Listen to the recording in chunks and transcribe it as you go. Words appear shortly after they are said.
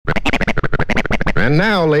And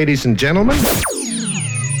now, ladies and gentlemen,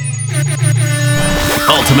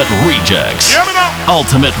 Ultimate Rejects. Hear me now.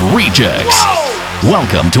 Ultimate Rejects. Whoa.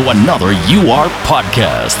 Welcome to another UR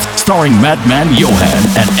podcast starring Madman Johan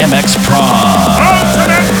and MX Prime.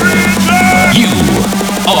 Ultimate Rejects. You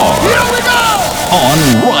are Here we go. on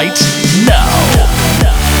right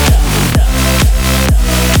now.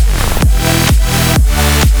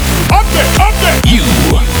 Update. You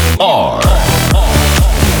are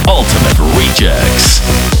Ultimate Rejects.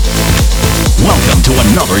 Welcome to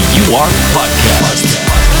another UR podcast.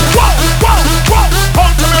 Whoa.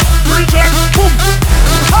 Ultimate Rejects. Boom.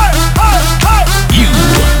 Hey. You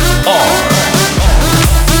are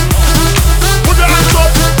Put your hands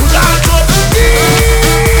up.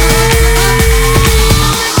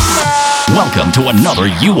 welcome to another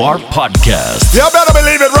UR podcast. You better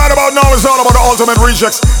believe it, right about now it's all about the Ultimate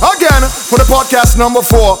Rejects. Again, for the podcast number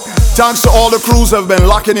 4. Thanks to all the crews that have been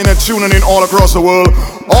locking in and tuning in all across the world.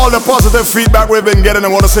 All the positive feedback we've been getting, I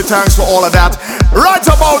want to say thanks for all of that. Right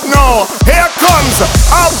about now, here comes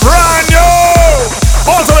a brand new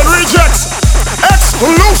Ultimate Rejects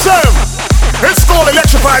exclusive. It's called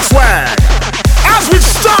Electrified Swag. As we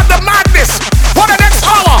start the madness for the next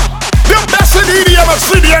hour, the best in EDM and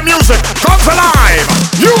CDM music comes alive.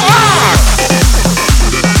 You are.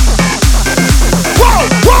 Whoa.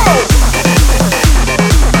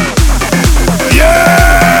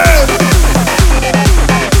 Yeah.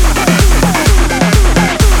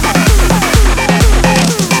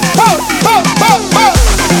 Whoa.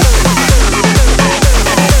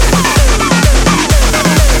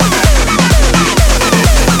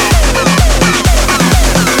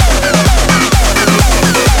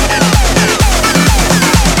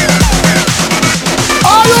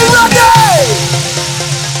 Are you ready?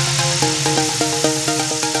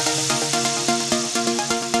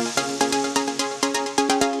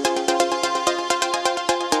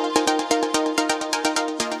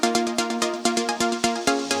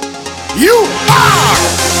 You are.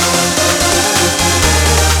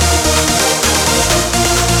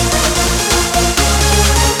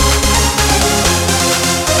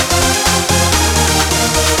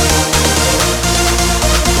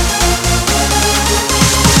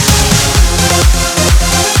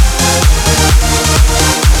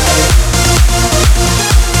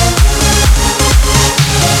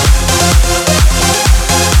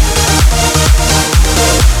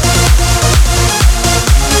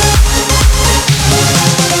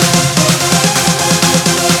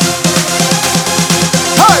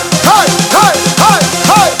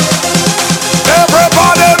 Hey.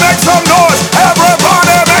 Everybody make some noise.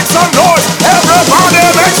 Everybody make some noise. Everybody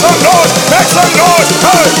make some noise. Make some noise.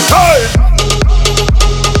 Hey.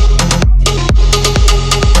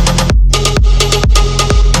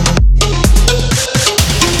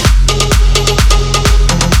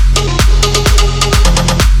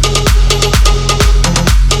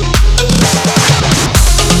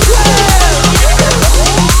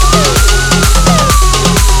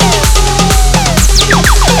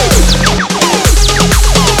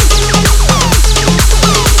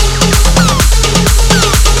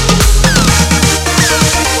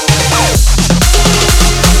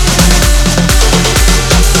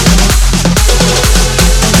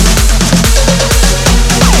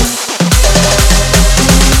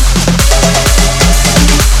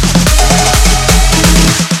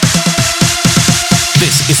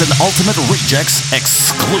 This is an Ultimate Rejects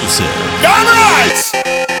exclusive. Damn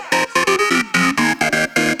right.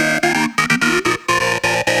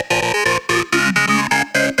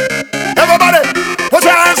 Everybody, put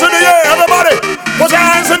your hands in the air. Everybody, put your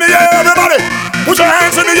hands in the air. Everybody, put your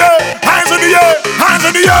hands in the air. Hands in the air. Hands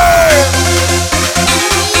in the air.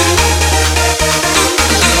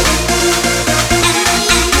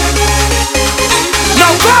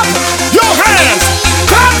 Now clap your hands.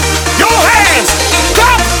 Clap your hands.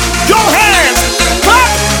 Clap your hands. Clap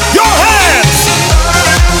your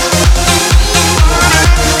hands.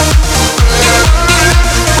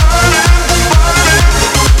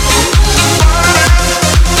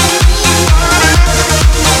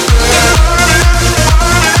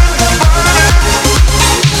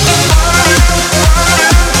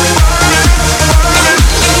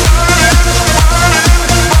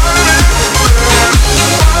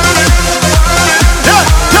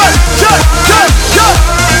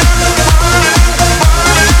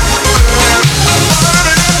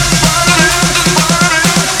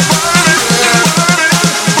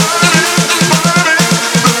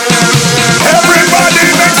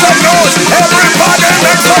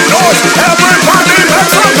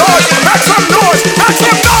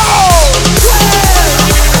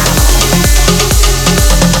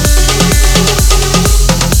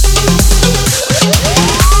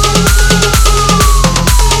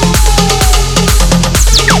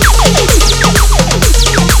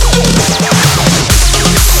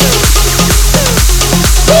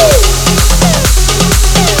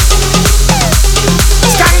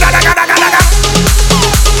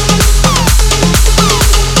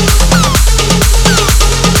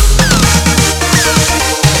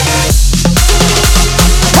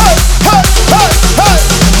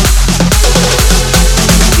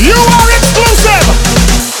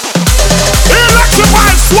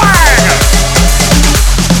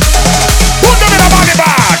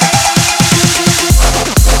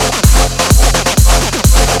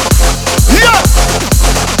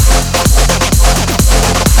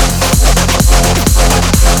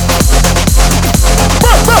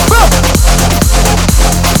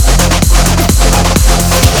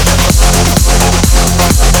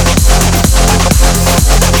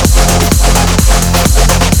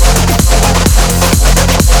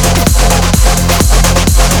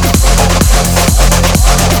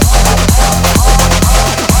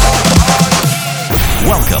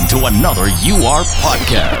 another You Are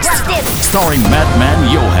podcast. Starring Madman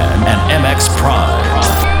Johan and MX Prime.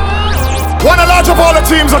 One of the large of all the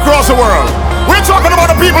teams across the world. We're talking about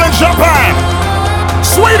the people in Japan,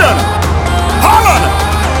 Sweden, Holland.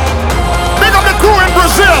 Big up the crew in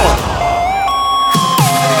Brazil.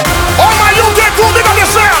 All my UK crew, big up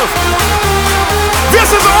yourself.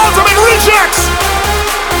 This is the Ultimate Rejects.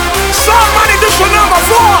 Song Money Edition number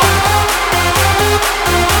 4.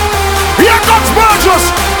 Here comes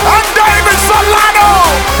Burgess and David Solano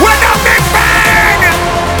with a big bang.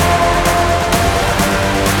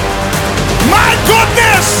 My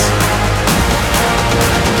goodness.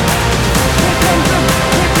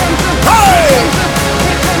 Hey!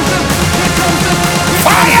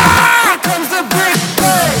 Fire! Here comes the big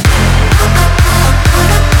bang!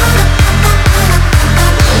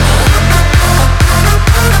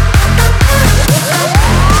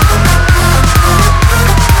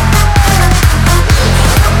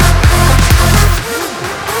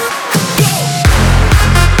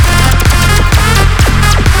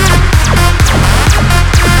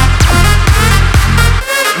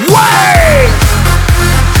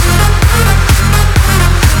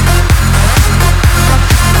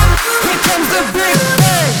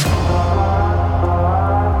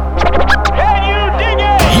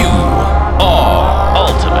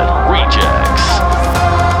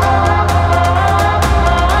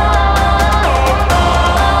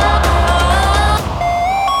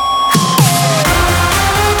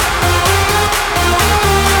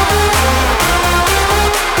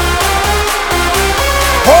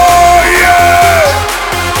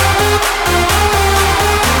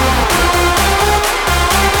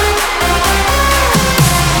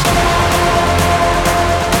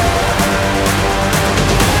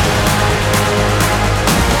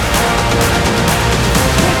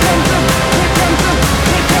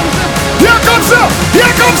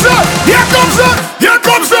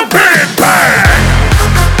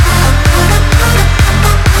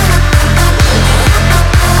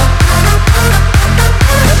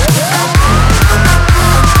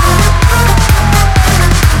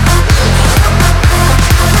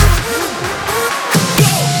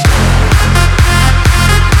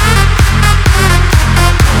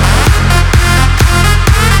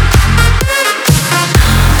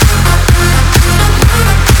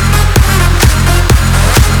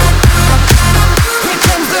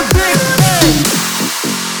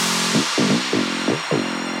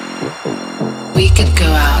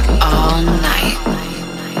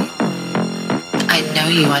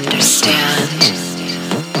 You understand.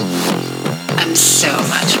 I'm so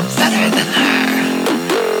much better than her.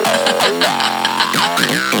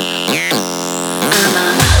 I'm a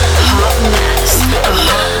hot mess, a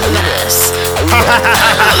hot mess, a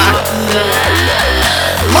hot mess.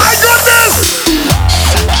 My goodness!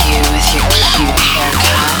 Fuck you with your cute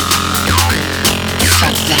haircut.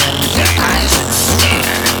 Fuck them with their eyes that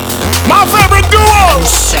stare. My favorite duo! I'm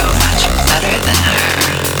so much better than her.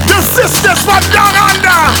 The sisters from down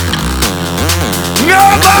under!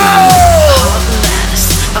 Never! Hot mess,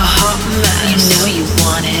 a hot mess. You know you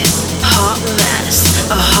want it. Hot mess,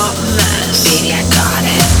 a hot mess. Baby, I got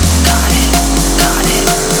it, got it, got it,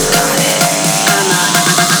 got it.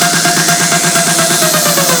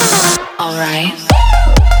 I'm alright.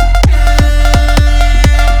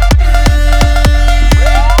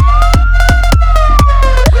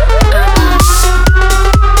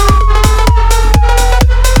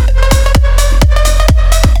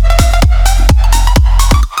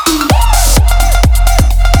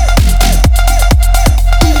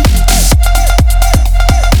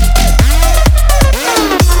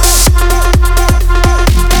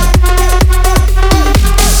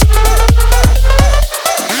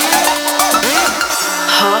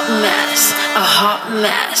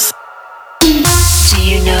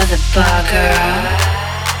 Girl,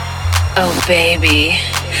 oh baby,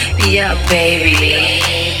 yeah baby,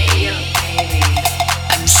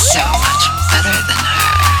 I'm so much better than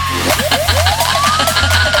her.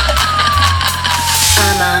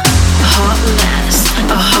 I'm a hot mess,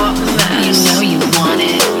 a hot mess. You know you want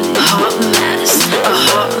it. Hot mess, a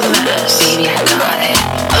hot mess. Baby, I got it.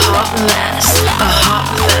 Hot mess, a hot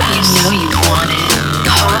mess. You know you want it.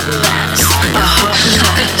 Hot mess, a hot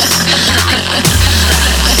mess.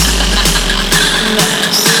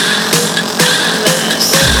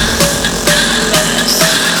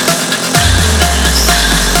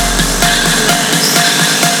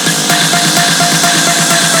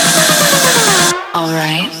 All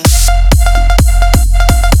right.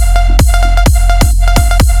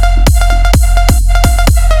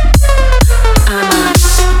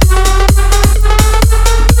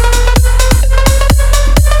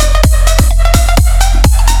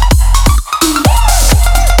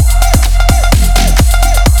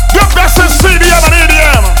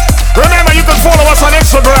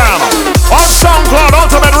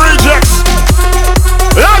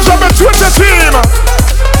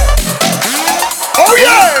 Oh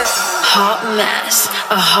yeah! Hot mess,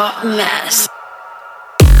 a hot mess.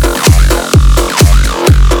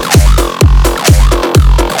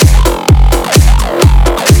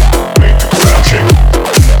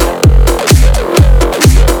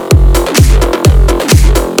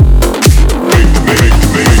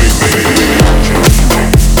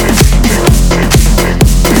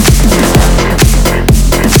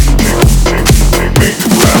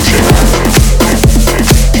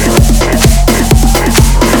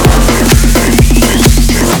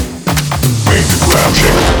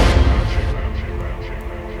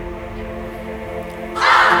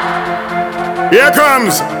 Here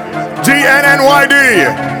comes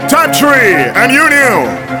DNNYD, Type 3, and you knew.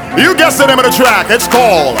 You guessed the name of the track. It's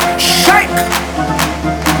called Shake.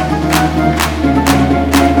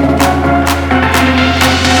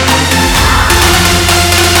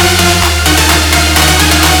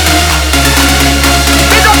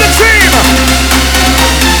 Pick up the team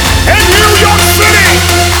in New York City.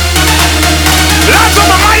 Lots of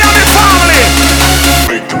the Miami family.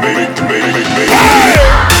 Hey!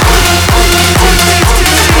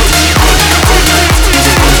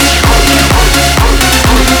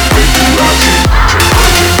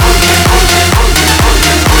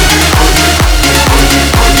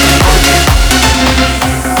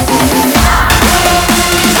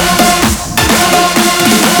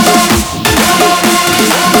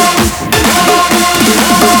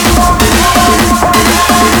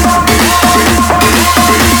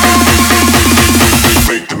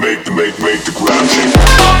 Make the ground shake.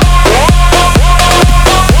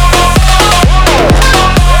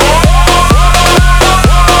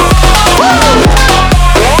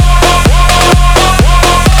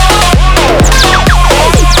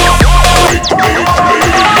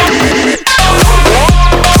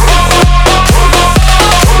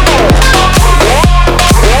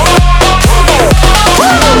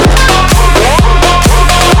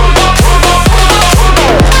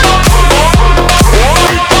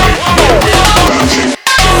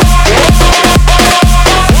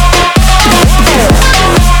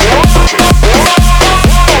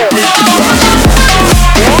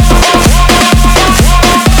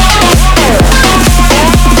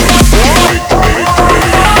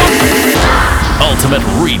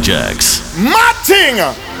 Rejects. Mad thing,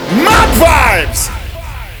 mad vibes.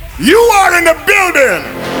 You are in the building.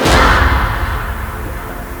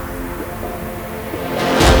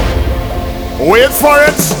 Wait for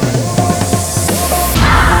it.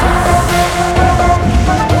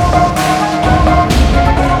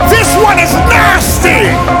 This one is nasty.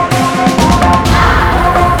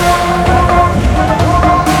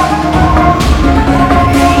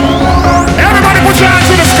 Everybody put your hands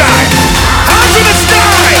in the sky. Hands in the sky.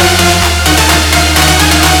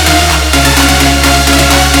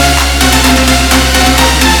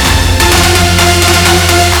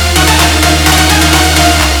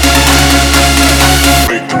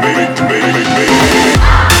 Make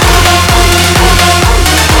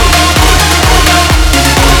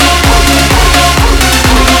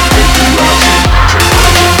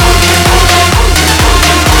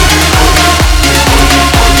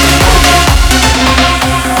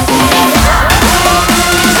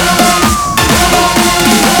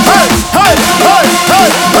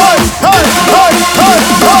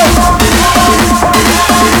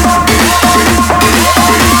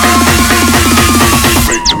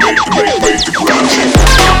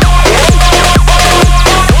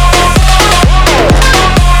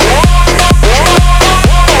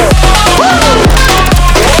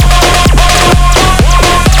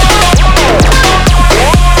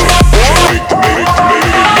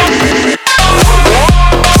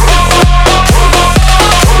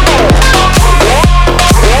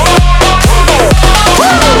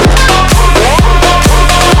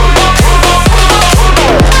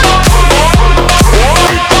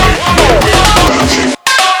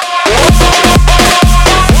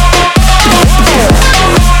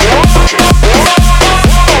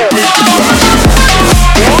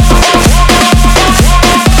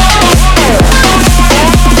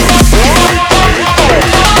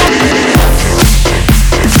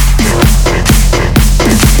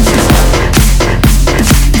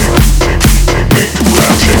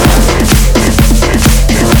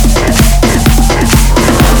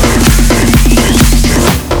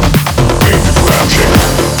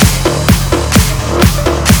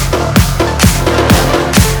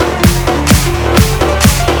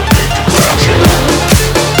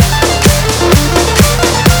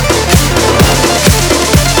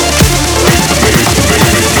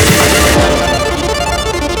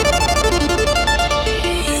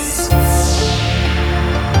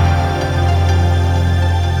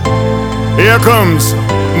Here comes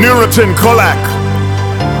Nuratin Kolak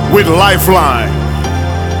with Lifeline.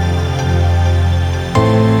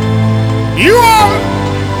 You know.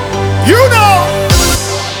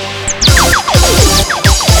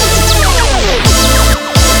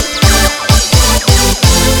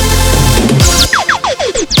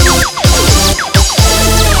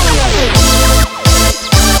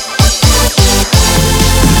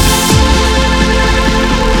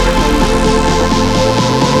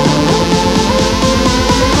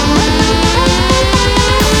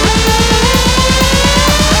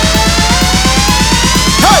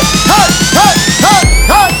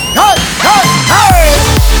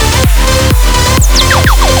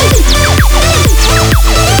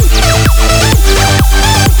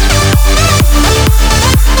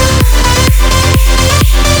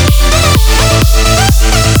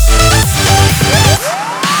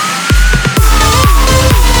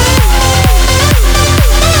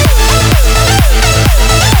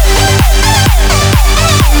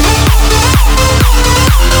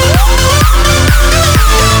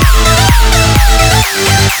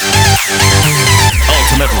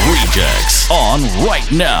 On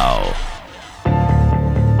right now.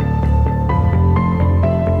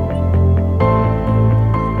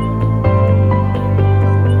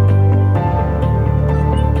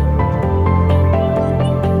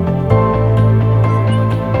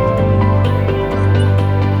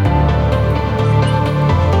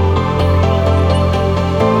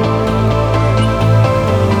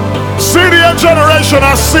 CDM generation,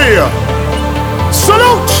 I see ya.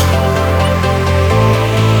 Salute.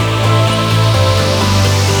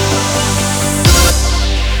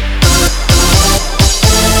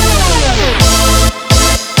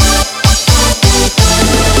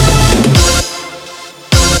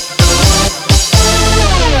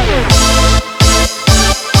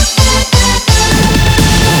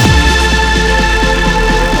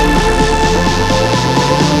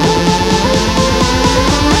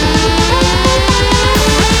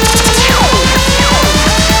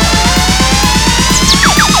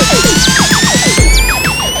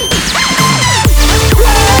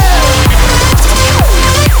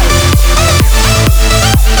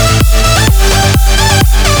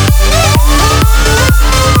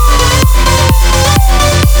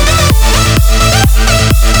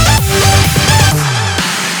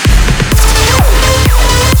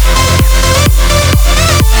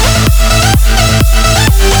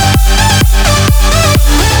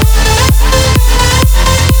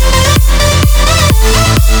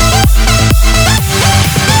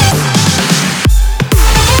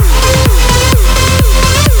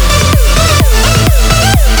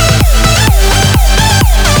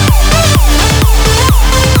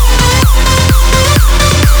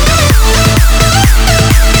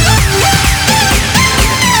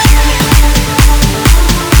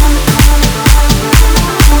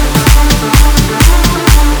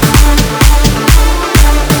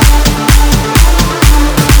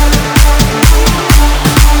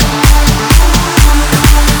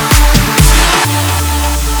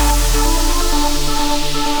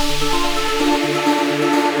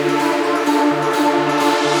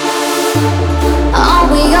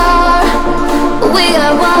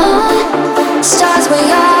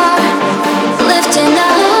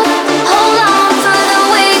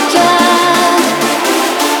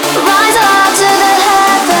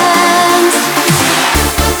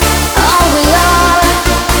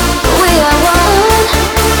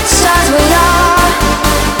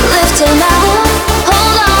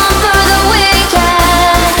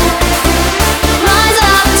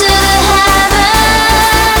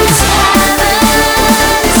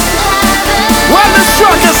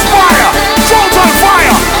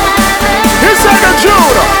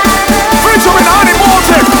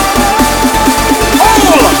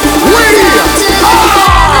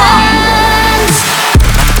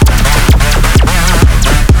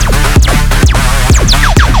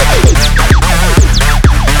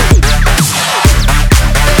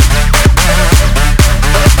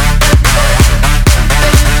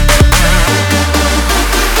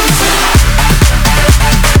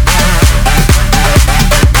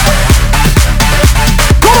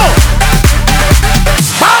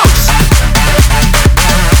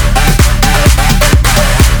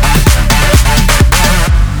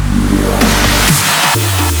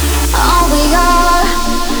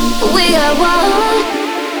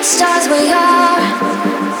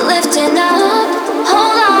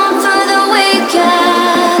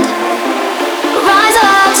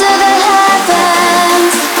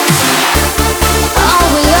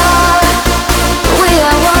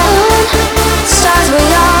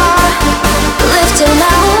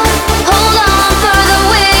 Hold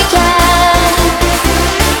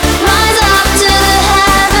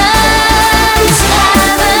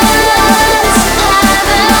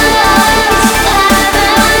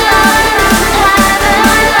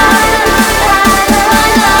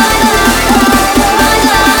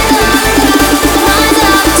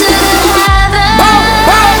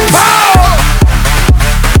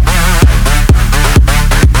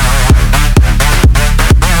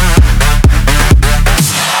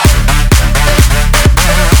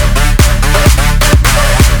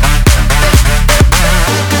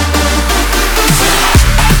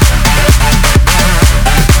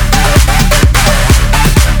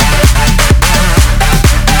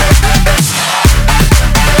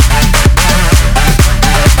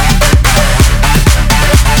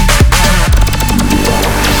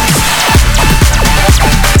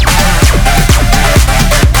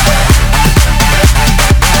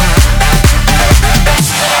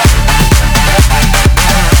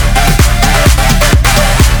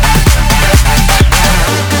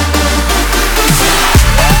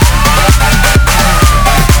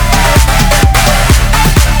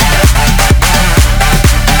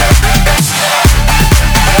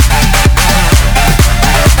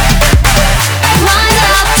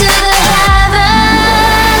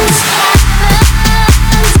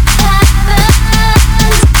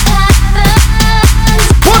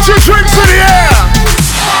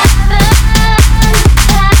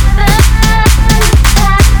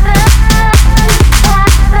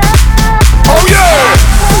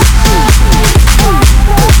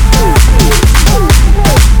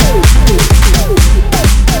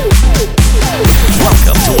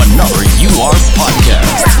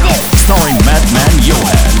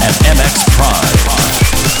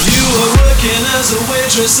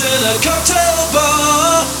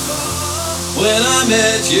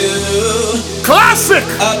you. Classic!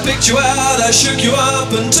 I picked you out, I shook you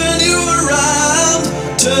up and turned you around.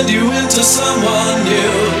 Turned you into someone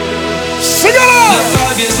new. Sing along!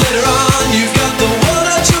 Now 5 years later on, you've got the world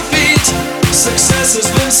at your feet. Success has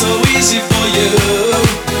been so easy for you.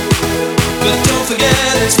 But don't forget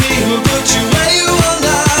it's me who put you where you are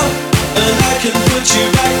now. And I can put you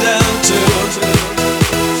back down too.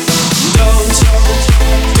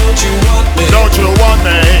 Don't you want me? Don't you want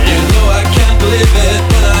me? You know I can't believe it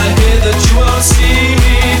when I hear that you won't see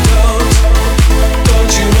me.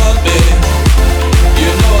 Don't you want me?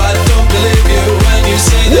 You know I don't believe you when you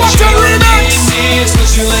say that what you don't remix? need me. It's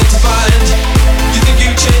much too late to find. You think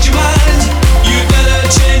you change your mind? You better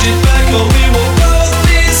change it back or we will both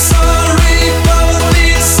be sorry. Both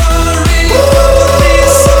be sorry. Both be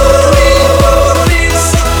sorry. Both be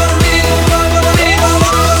sorry. Both be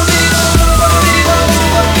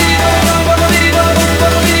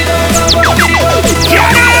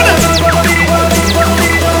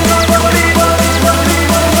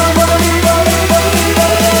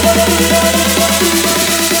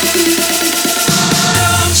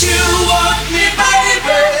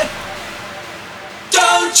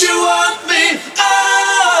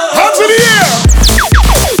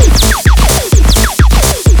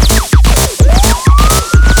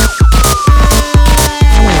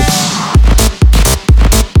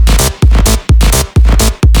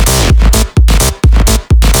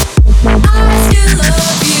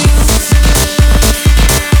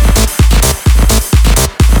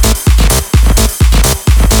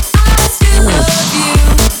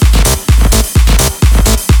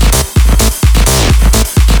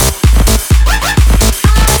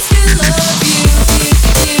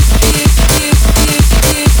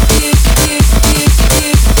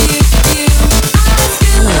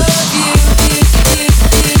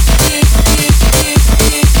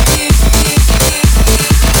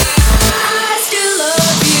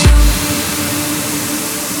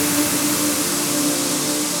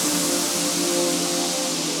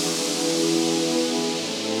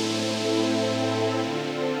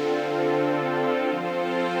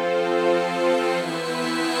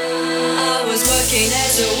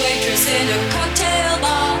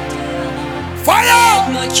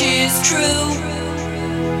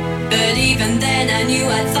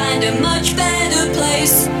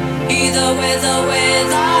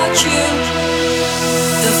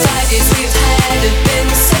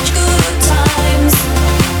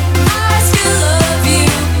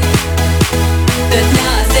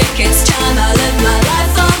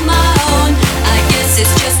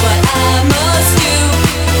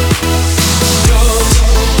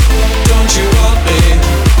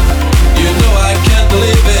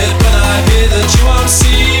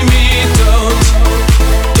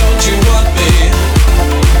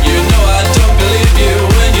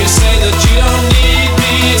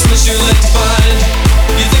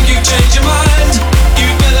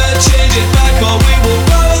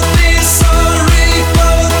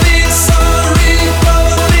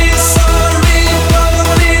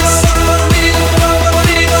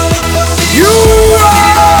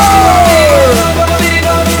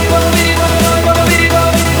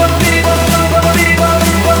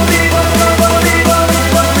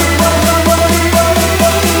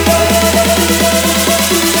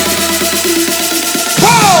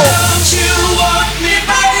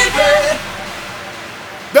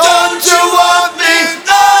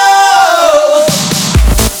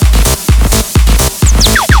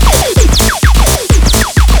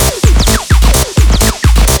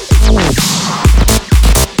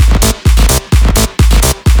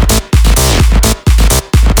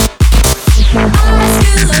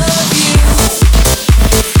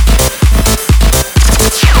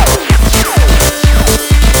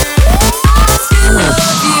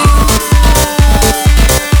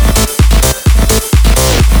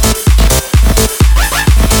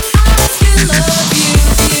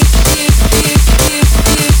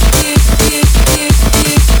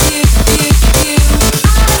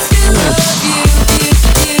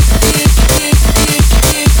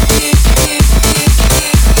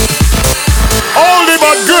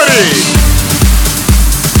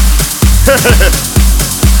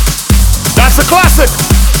That's a classic.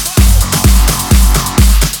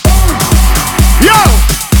 Yo,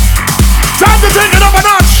 time to take it up a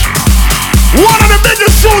notch. One of the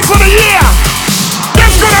biggest tunes of the year.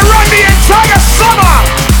 It's gonna run the entire summer.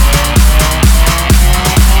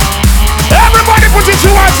 Everybody put your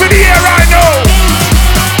two hands in the air right now.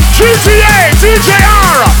 GTA,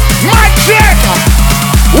 DJR, mic check.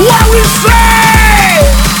 What we say?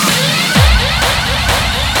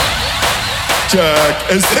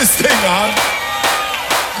 Check. Is this thing on?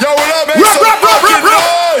 Yo, will I make some fucking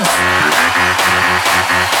noise?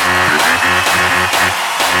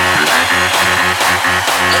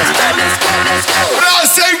 Let's go. When I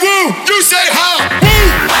say woo, you say how.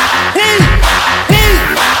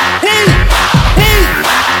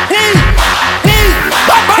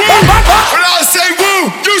 When I say woo,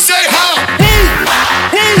 you say how.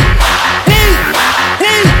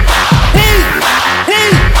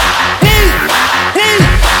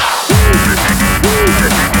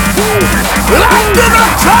 Lightning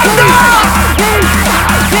and thunder!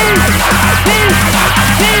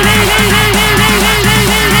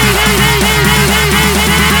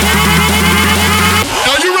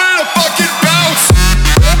 Now you ready to fucking bounce?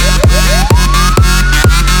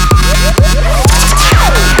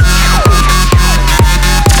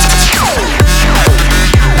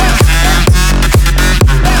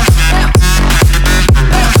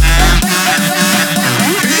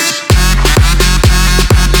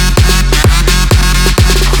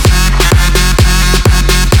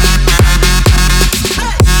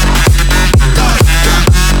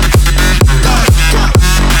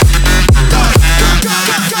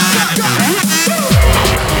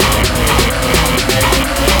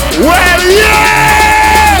 Well, yeah!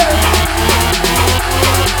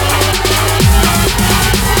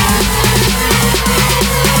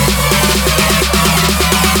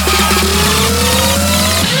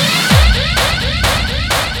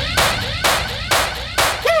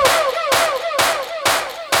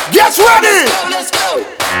 Get ready! Let's go.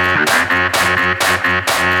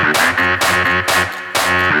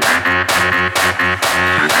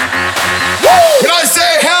 When I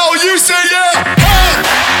say hell, you say yeah. Hell,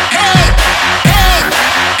 hell, hell,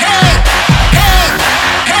 hell, hell,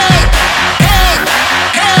 hell, hell,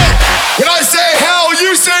 hell. When I say hell,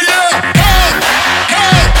 you say yeah. Hell,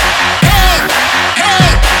 hell, hell,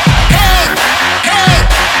 hell, hell, hell,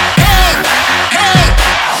 hell, hell.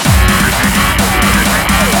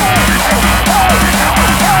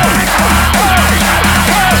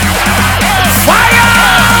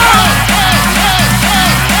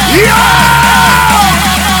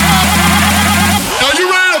 Now you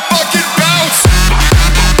ready to fucking bounce?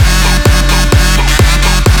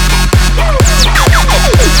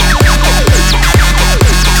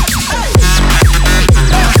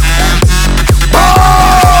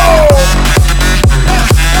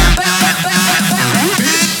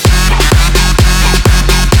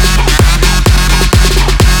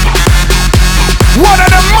 One of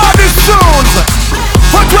the maddest tunes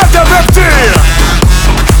for 2015.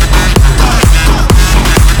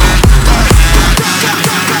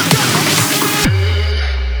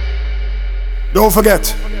 Don't forget,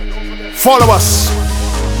 follow us.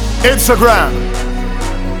 Instagram,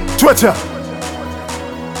 Twitter,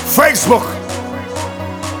 Facebook,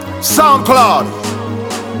 SoundCloud,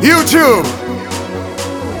 YouTube.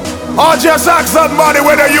 Or just ask somebody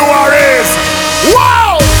where the UR is.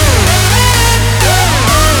 Wow!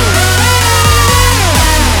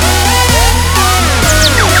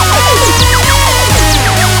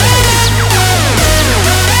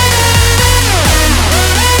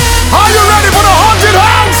 Are you ready for the haunted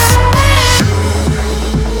house?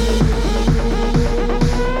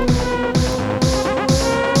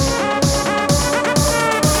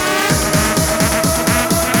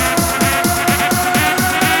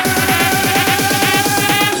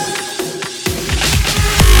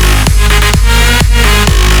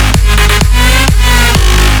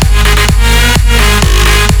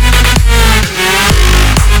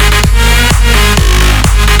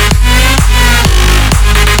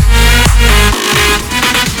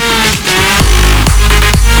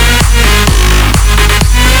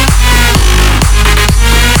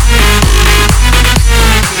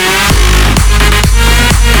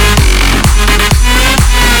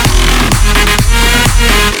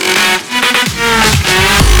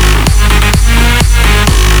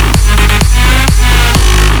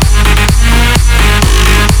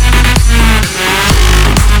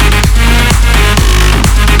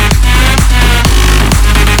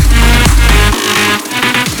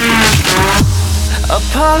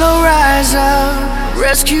 Apollo, rise up,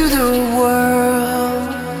 rescue the world.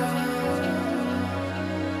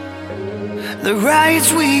 The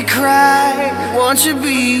riots we cry want to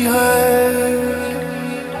be heard.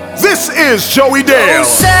 This is Joey Dale.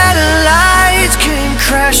 Satellites came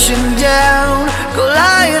crashing down.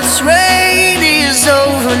 Goliath's reign is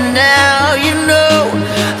over now. You know,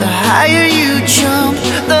 the higher you jump,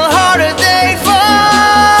 the harder they fall.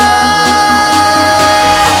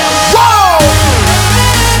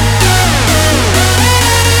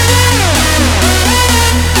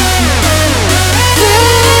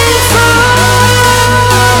 They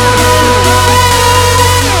fall.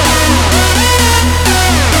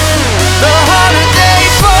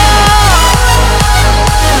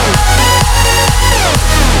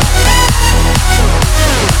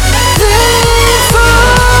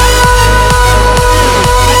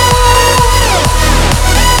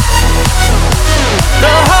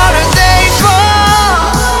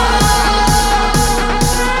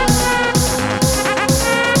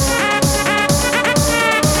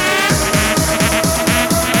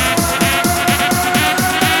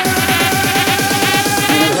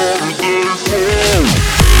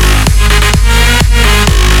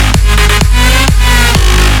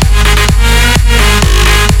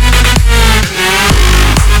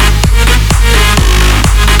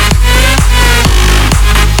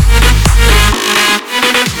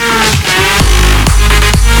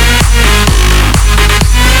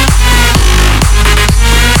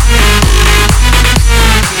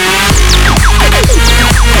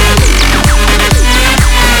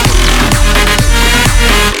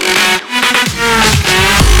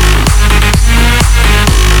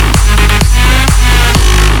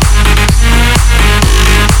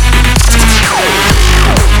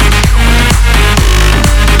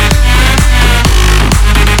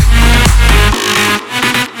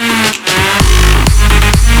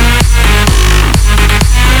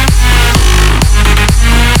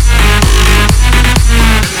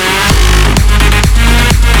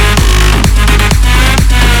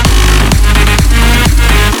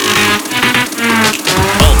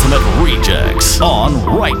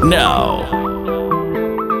 now.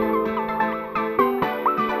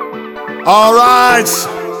 All right.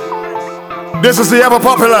 This is the ever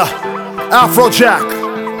popular Afrojack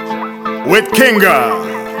with Kinga.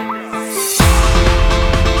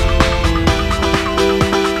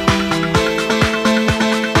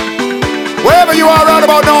 Wherever you are right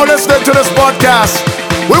about now listening to this podcast,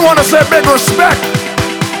 we want to say big respect.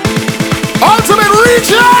 Ultimate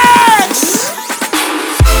Rejects!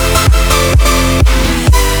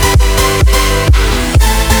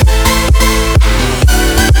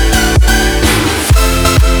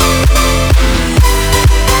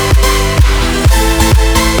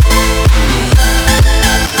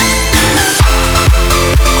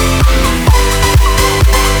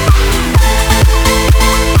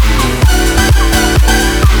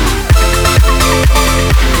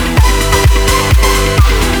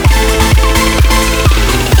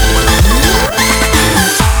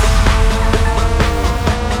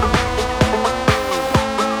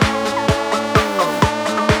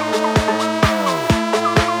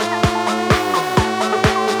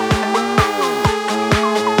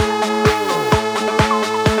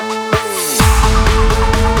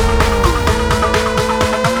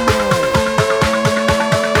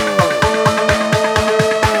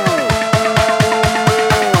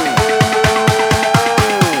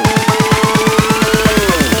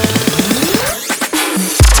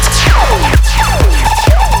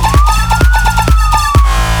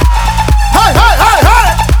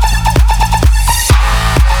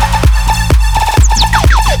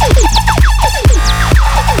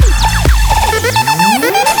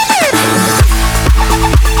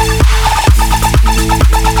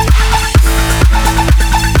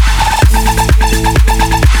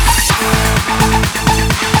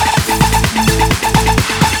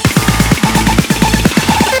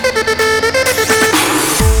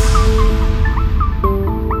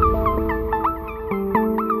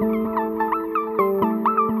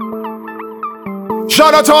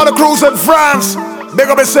 Shout out to all the crews in France. Big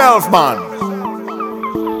up yourself, man.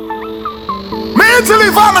 Me Italy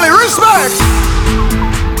family, respect.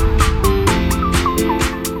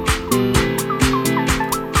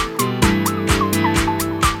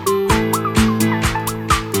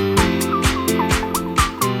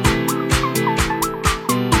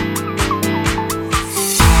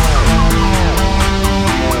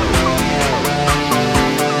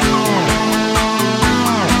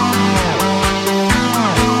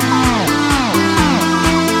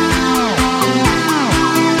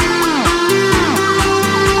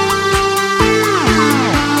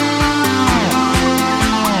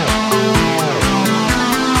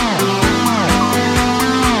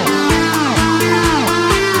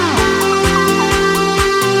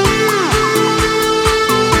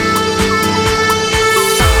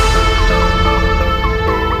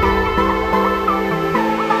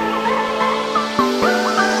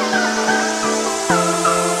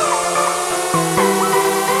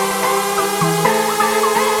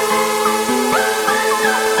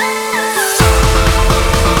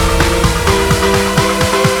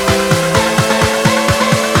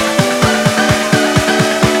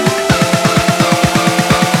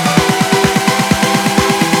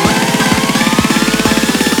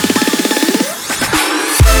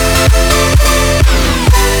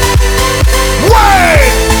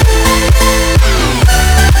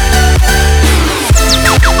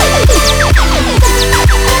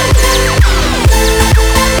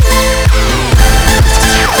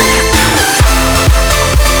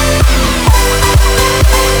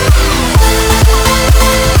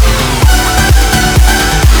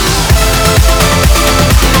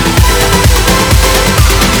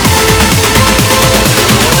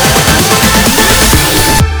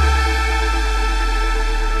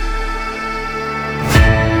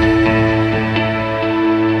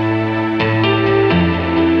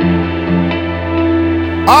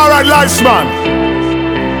 Lights, man.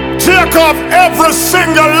 Take off every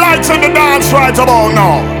single light in the dance right about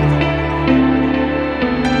now.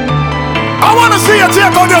 I want to see you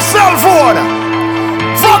take on your cell phone.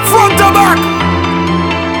 From front to back.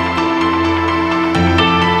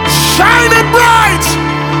 Shine it bright.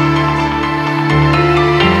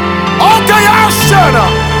 Okay, Ashton.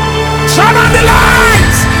 Turn on the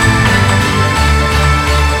lights.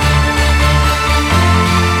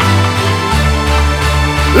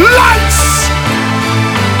 Lights!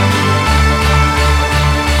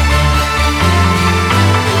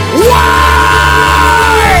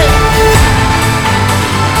 Why?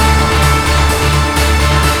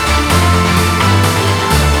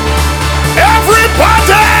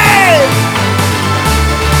 Everybody!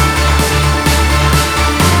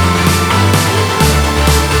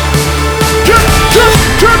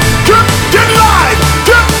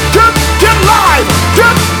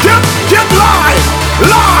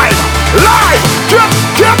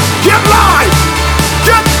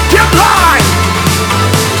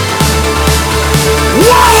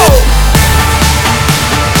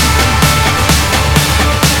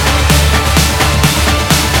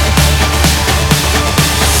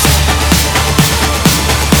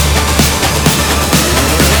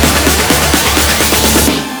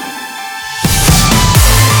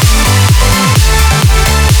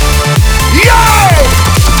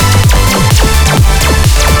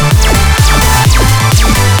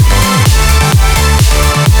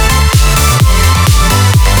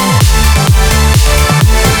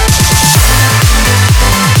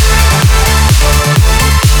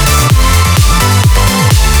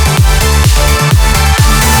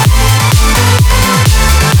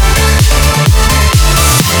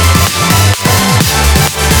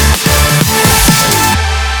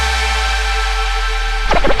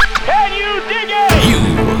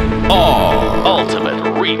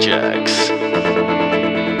 MX.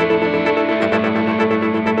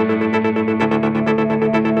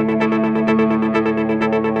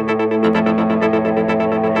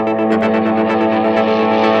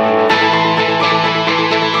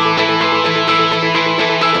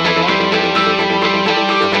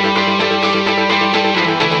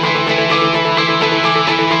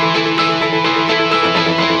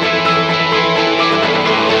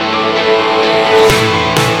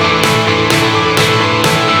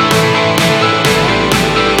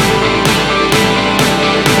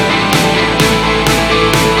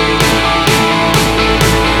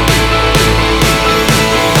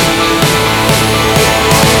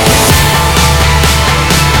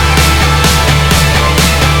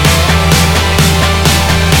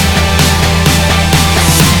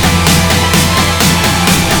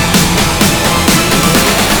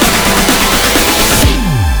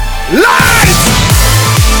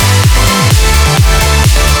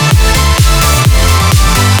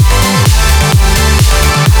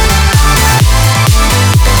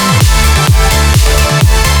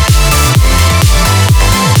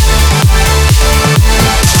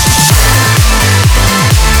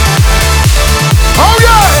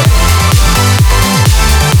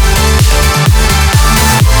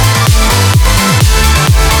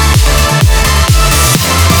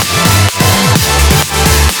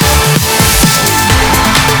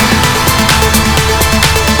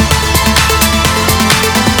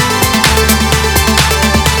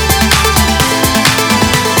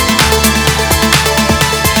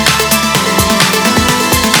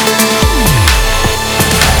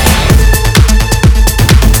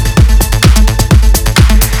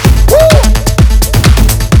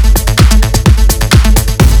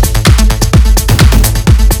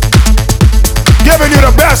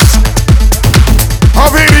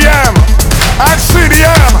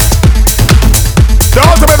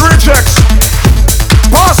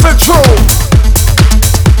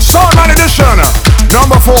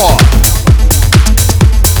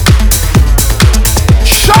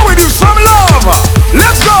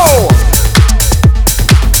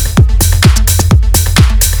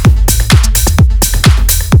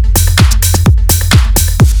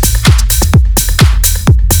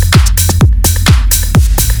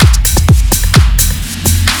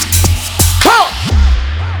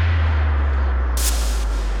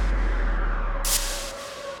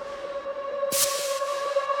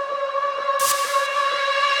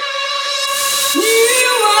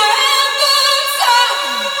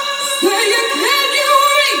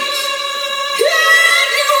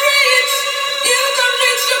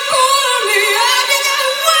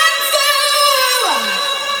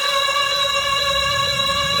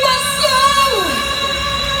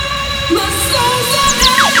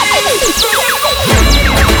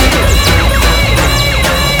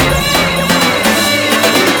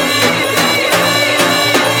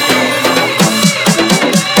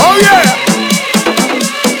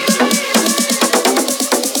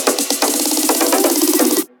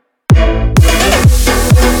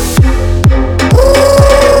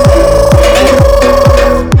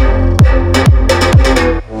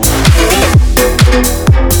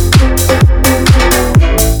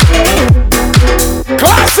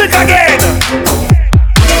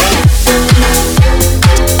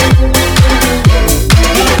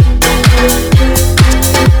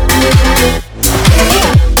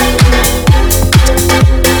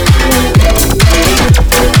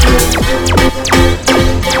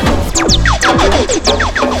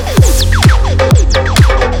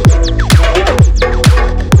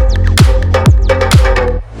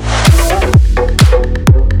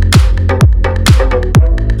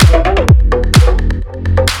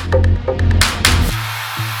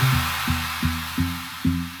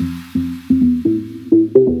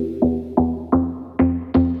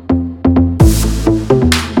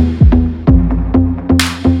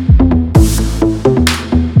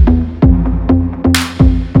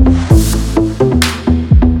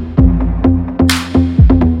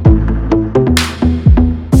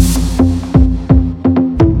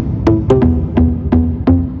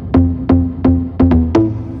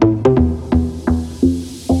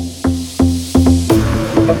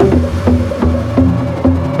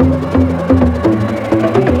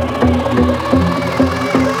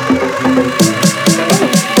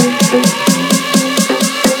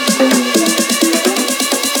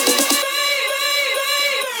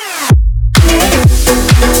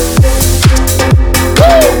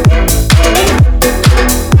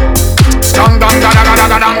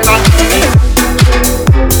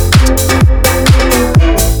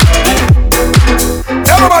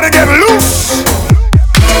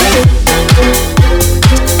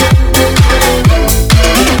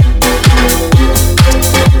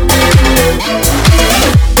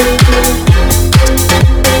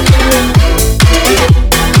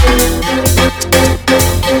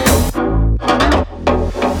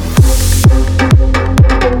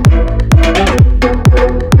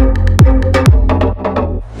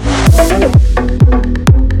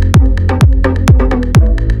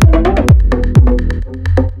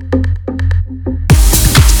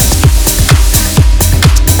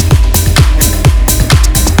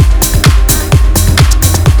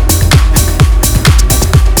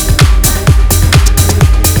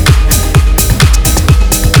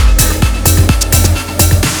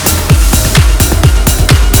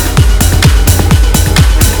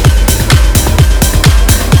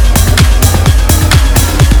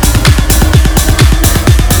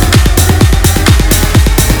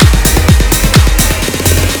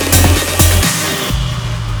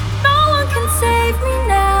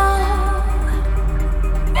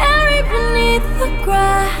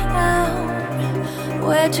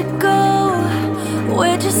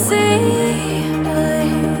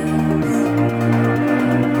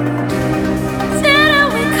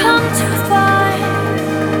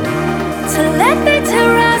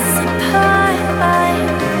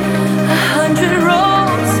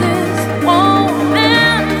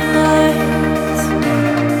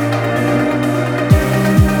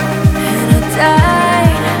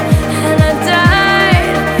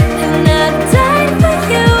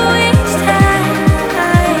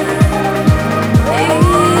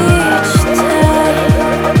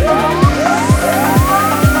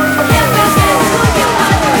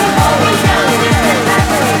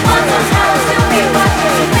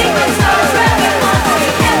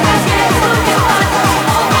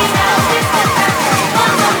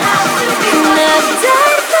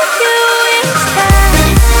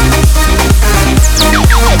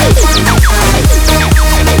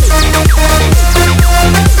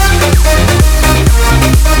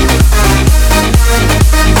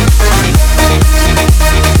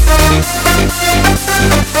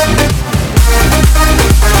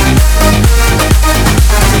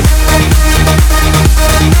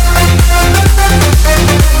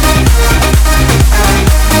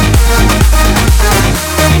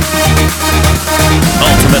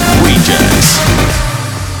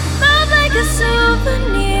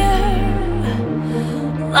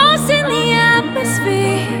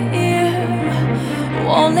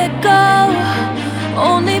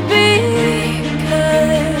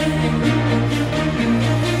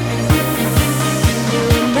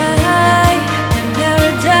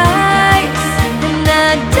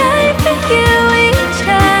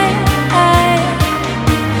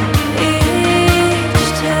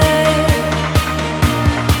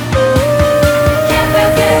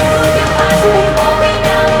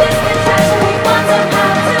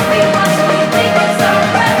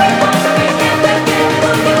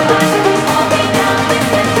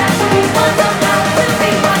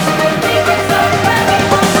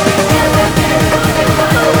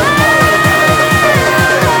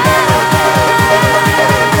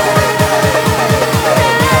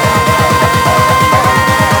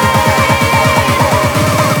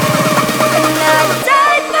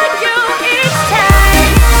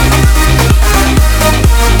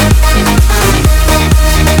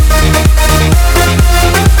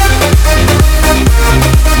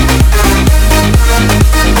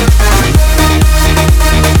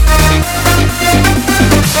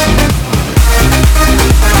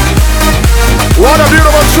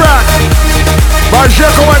 track by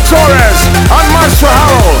Jaco and Torres and Maestro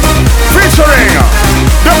Harold, featuring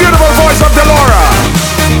the beautiful voice of Delora.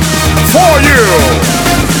 For you,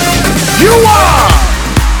 you are.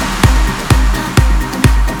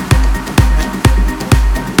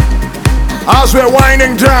 As we're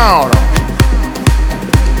winding down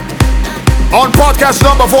on podcast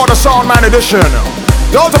number 4, the Soundman edition,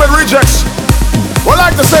 the Ultimate Rejects would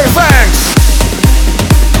like to say thanks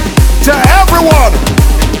to everyone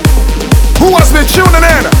who has been tuning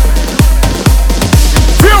in,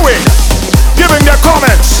 viewing, giving their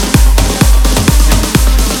comments,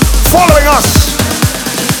 following us.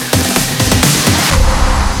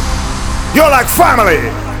 You're like family.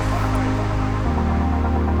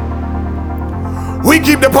 We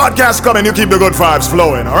keep the podcast coming, you keep the good vibes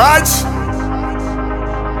flowing, alright?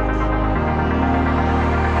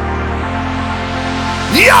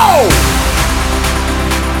 Yo!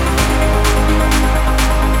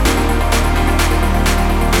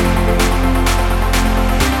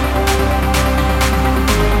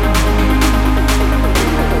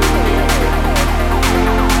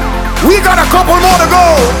 We got a couple more to go.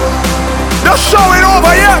 The show ain't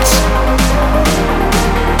over yet.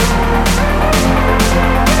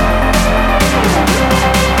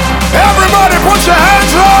 Everybody put your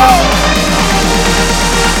hands up.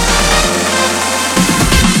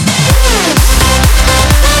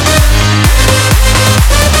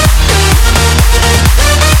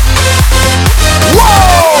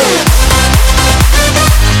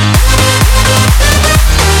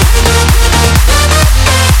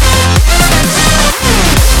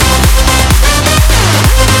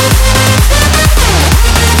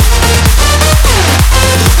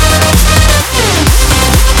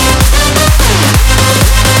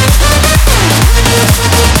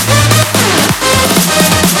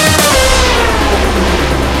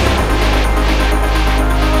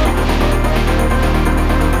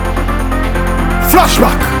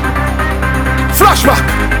 Flashback! Flashback!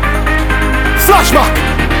 Flashback!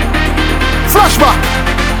 Flashback!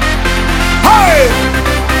 Hey!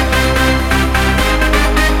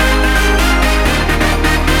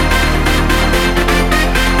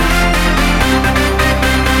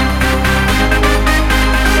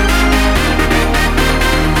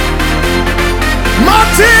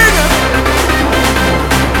 Martin!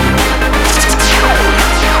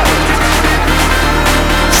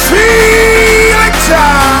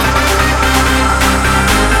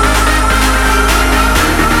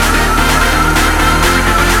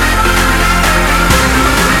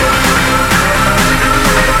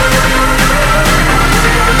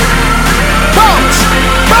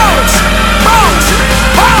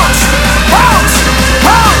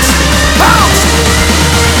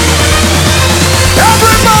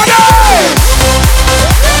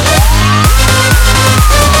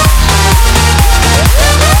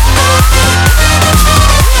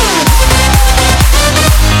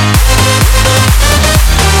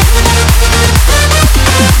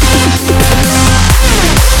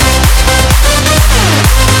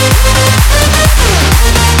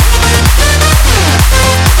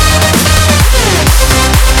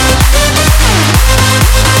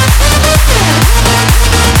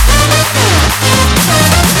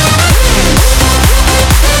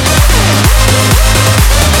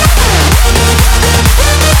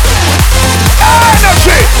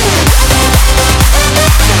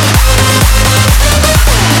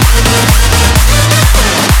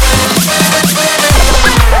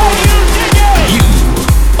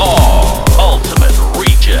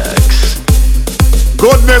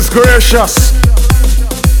 Goodness gracious.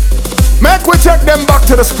 Make we take them back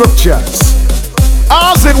to the scriptures.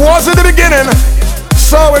 As it was in the beginning,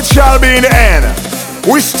 so it shall be in the end.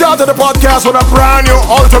 We started the podcast with a brand new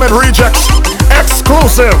Ultimate Rejects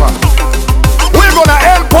exclusive. We're gonna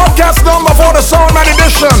end podcast number 4, the Soundman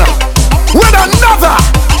edition, with another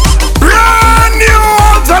brand new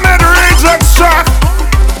Ultimate Rejects track.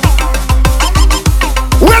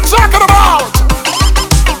 We're talking about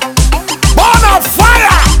Born on Fire.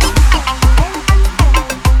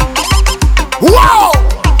 Whoa!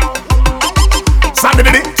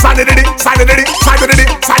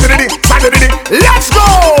 Let's go!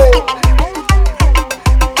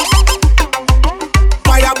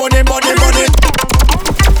 Fire burning, burning, burning.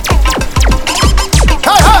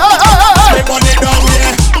 Hey, hey, hey, hey, hey, hey. Burning down,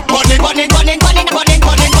 yeah. Burning, burning, burning, burning, burning,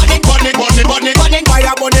 burning, burning, burning, burning, burning, burning.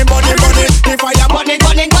 Fire burning, burning, burning. The fire burning,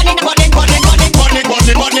 burning, burning, burning.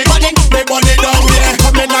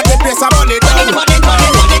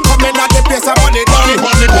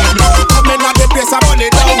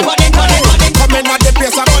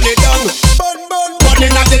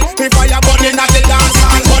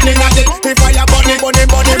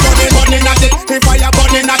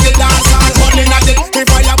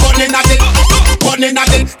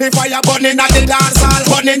 the fire burning at the dance hall,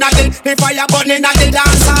 burning at the fire burning at the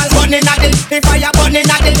dance hall, burning at the fire burning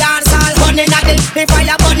at the dance hall, burning at the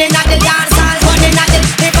fire burning at the dance hall, burning at the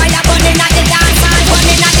fire burning at the dance hall,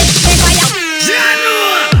 burning at the fire. Yeah!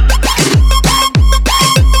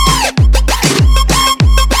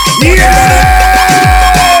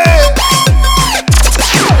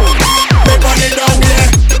 We burn it down, yeah.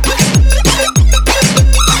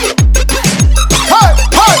 Hey,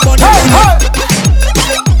 hey, hey, hey!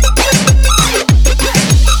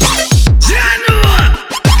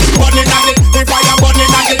 Burning at it, the fire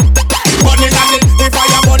burning at it, burning at it, the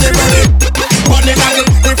fire burning, burning, burning at it,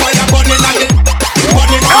 the fire burning at it,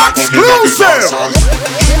 burning at it. Exclusive!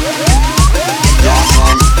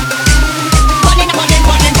 Burning, burning,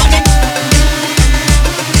 burning, burning.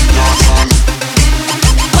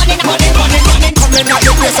 Burning, burning, burning, burning. Coming at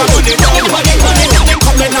the place, I burn it down. Burning, burning, burning.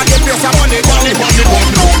 Coming at the place, I burn it down. Burning, burning,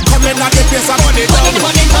 burning. Coming at the place, I burn it down.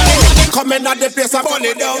 Burning, burning, burning. Coming at the place, I burn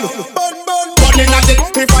it down. Burn, burn. Burning at it,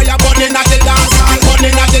 the fire burning at the dance hall.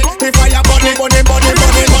 Burning at it, the fire burning, burning, burning,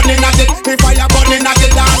 burning. Burning at it, the fire burning at the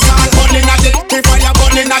dance hall. Burning at it, the fire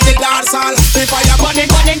burning at the dance hall. The fire burning,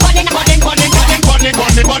 burning, burning, burning, burning, burning, burning,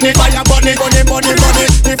 burning, burning. Fire burning, burning, burning,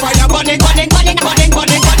 burning. The fire burning, burning, burning, burning,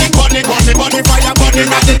 burning, burning, burning, burning, burning. Fire burning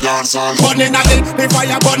at the dance hall. Burning at it, the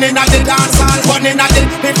fire burning at the dance hall. Burning at it,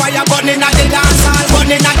 the fire burning at the dance hall.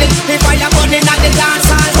 Burning at it, the fire burning at the dance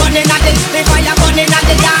hall. Burning at it, the fire burning at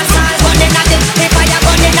the dance hall. Burning at it, the fire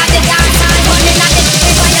burning at the dance hall. Burning at it, the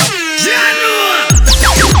fire.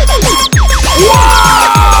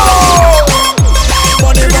 Wow!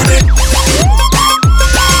 Burning, burning.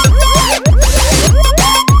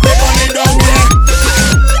 We burn it down, yeah.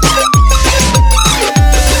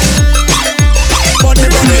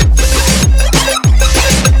 Burning, burning.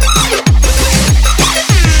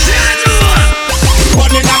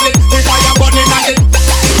 Burning at it, the fire burning at it.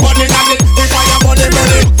 Burning at it, the fire burning,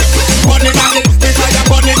 burning. Burning at it, the fire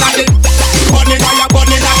burning at it. Burning fire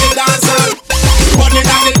burning at the dance hall. Burning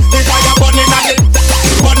at it, the fire burning at it.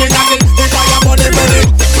 Burning at it, the fire burning, burning.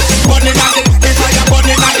 Burning at it, the fire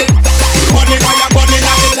burning at it. Burning fire burning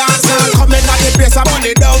at the dance hall. Coming at the place, I burn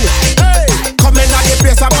it down. Hey, coming at the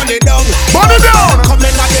place, I burn it down. Burn it down!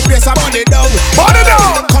 Coming at the place, I burn it down. Burn it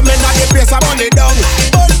down! Coming at the place, I burn it down.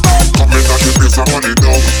 Burn, burn. Coming at the place, I want it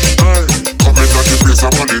down. Hey, coming at the place, I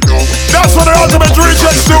want it down. That's what the ultimate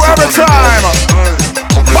rejects do every time.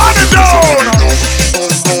 Burn it down!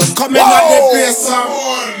 Coming at the place, I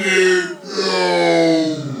burn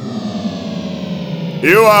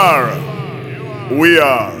You are. We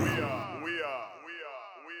are.